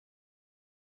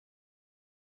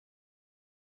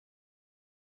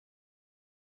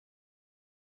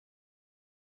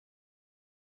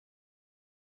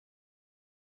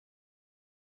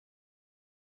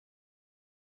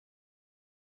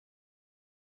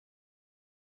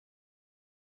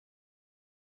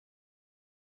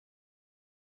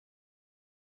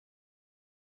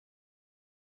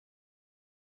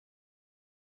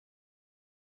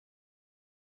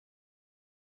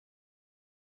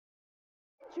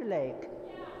your leg.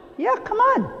 Yeah, come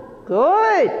on.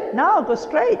 Good. Now go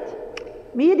straight.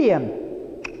 Medium.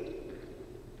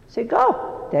 Say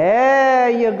go. There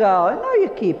you go. And now you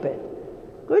keep it.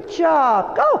 Good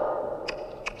job. Go.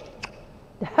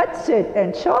 That's it.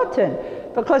 And shorten.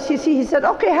 Because you see, he said,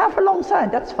 okay, half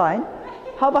alongside. That's fine.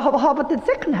 How about the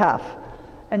second half?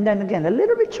 And then again, a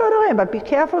little bit shorter in, but be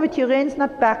careful with your reins,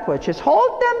 not backwards. Just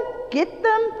hold them, get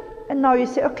them, and now you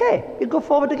say, okay, you go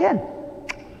forward again.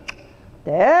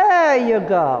 There you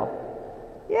go.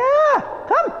 Yeah,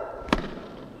 come.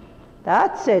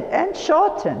 That's it, and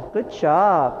shorten. Good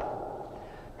job.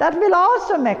 That will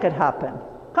also make it happen.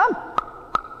 Come.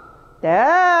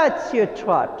 That's your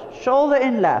trot. Shoulder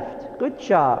in left. Good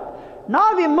job.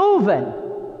 Now we're moving.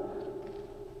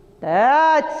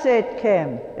 That's it,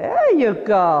 Kim. There you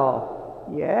go.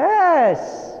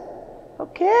 Yes.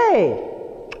 Okay.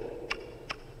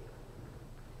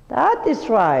 That is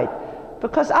right.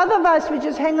 Because otherwise we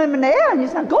just hang him in the air and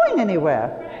he's not going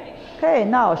anywhere. Okay,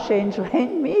 now change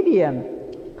rein, medium.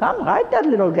 Come, ride that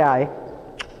little guy.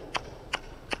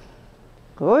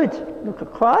 Good. Look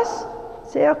across.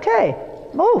 Say, okay,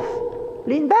 move.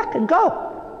 Lean back and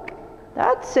go.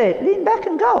 That's it. Lean back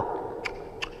and go.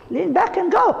 Lean back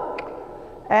and go.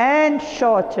 And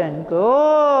shorten.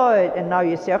 Good. And now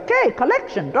you say, okay,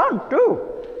 collection, don't do.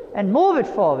 And move it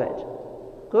forward.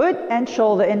 Good. And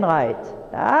shoulder in right.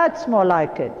 That's more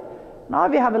like it. Now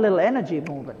we have a little energy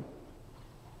moving.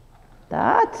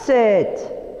 That's it.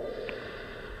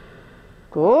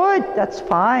 Good. That's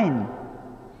fine.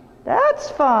 That's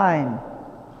fine.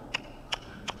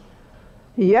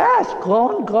 Yes,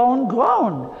 groan, groan,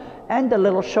 groan. And the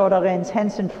little shoulder reins,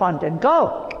 hands in front, and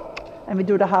go. And we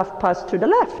do the half pass to the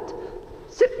left.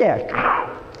 Sit there.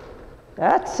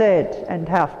 That's it. And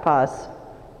half pass.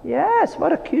 Yes,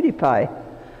 what a cutie pie.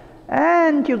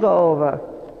 And you go over.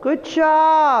 Good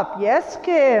job. Yes,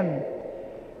 Kim.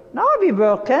 Now we're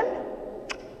working.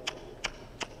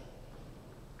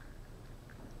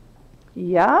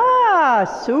 Yeah,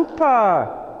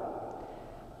 super.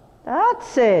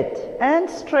 That's it. And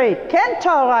straight. Canter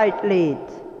right lead.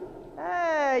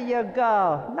 There you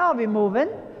go. Now we're moving.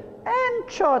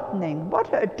 And shortening.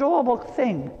 What an adorable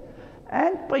thing.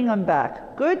 And bring them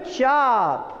back. Good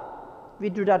job. We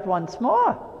do that once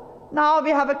more. Now we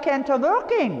have a canter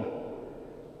working.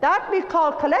 That we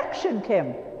call collection,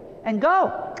 Kim. And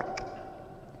go.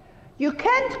 You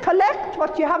can't collect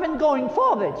what you haven't going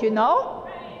forward, you know?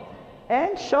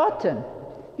 And shorten.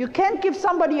 You can't give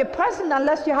somebody a present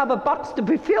unless you have a box to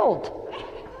be filled.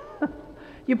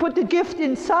 You put the gift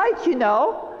inside, you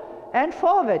know, and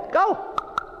forward. Go.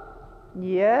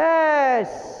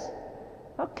 Yes.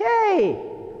 Okay.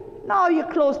 Now you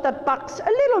close that box a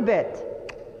little bit.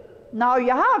 Now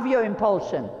you have your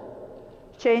impulsion.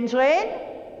 Change rein.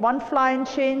 One flying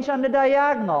change on the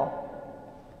diagonal.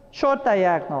 Short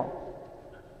diagonal.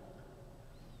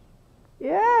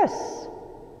 Yes.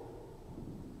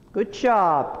 Good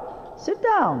job. Sit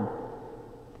down.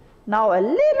 Now a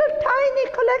little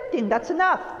tiny collecting, that's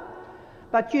enough.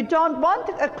 But you don't want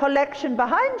a collection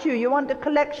behind you, you want a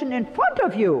collection in front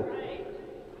of you.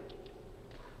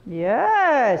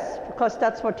 Yes, because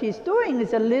that's what he's doing,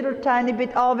 is a little tiny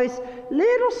bit always,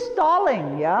 little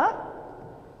stalling, yeah?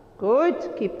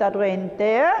 Good, keep that rein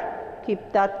there, keep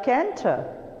that canter.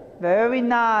 Very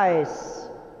nice.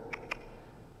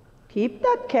 Keep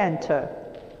that canter.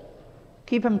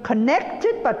 Keep them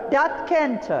connected, but that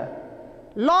canter.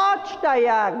 Large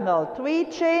diagonal, 3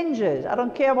 changes. I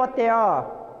don't care what they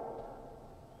are.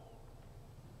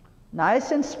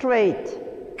 Nice and straight.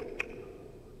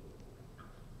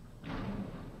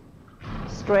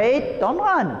 Straight, don't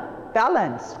run.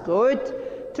 Balance,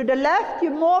 good. To the left,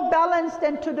 you're more balanced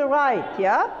than to the right,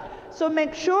 yeah? So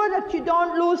make sure that you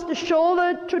don't lose the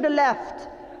shoulder to the left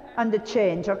on the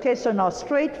change. Okay, so now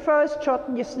straight first,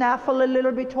 shorten your snaffle a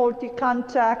little bit, hold the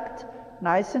contact,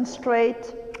 nice and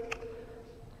straight.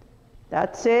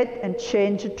 That's it, and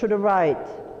change it to the right.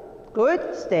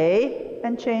 Good, stay,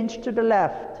 and change to the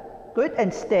left. Good,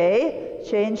 and stay,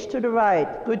 change to the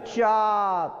right. Good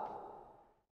job.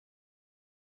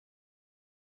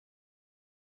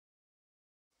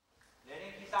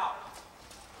 Letting kiss out.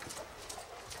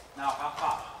 Now, half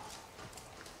up.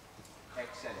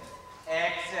 Excellent.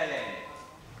 Excellent.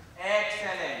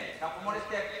 Excellent. Couple more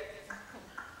steps.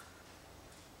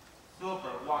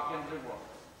 Super. Walk and reward.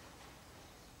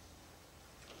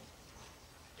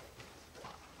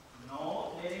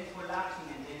 No, letting relaxing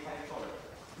and then side shoulder.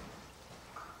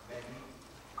 Ready?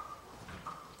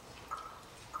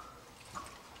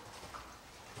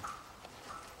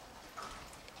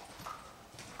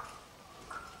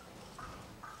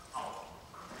 Out.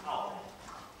 Out.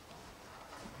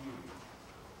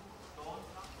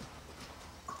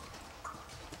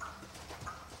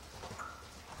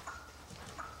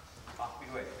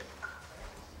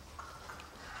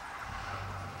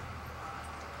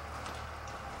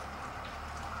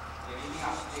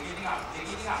 Take it out. Take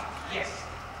it out. Yes.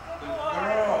 Good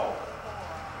girl.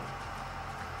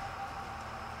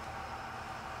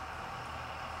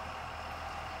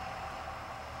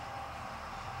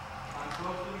 Come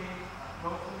close to me.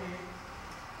 Come close to me.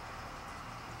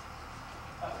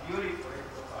 That's beautiful.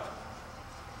 So far.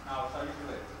 Now, how you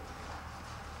do it?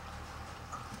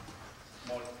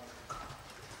 More.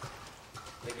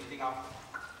 Take it out.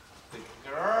 Good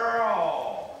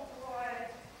girl.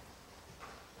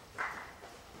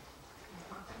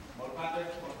 More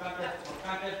contact, more contact, more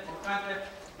contact, more contact.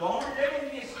 Don't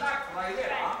let me stuck right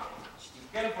there, huh? You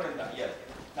can put it down, yes.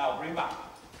 Now bring back.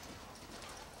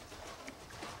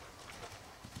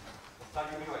 Start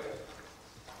your way.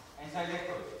 Inside leg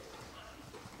close.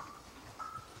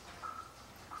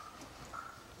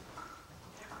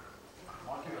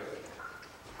 More to it.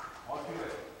 More to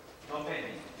it. Don't bend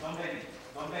it. Don't bend it.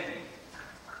 Don't bend it.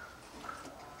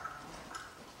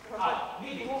 Out.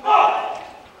 Meeting. Oh!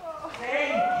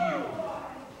 Thank you.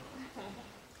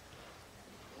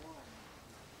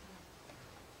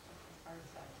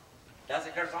 That's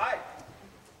the exercise.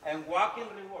 And walking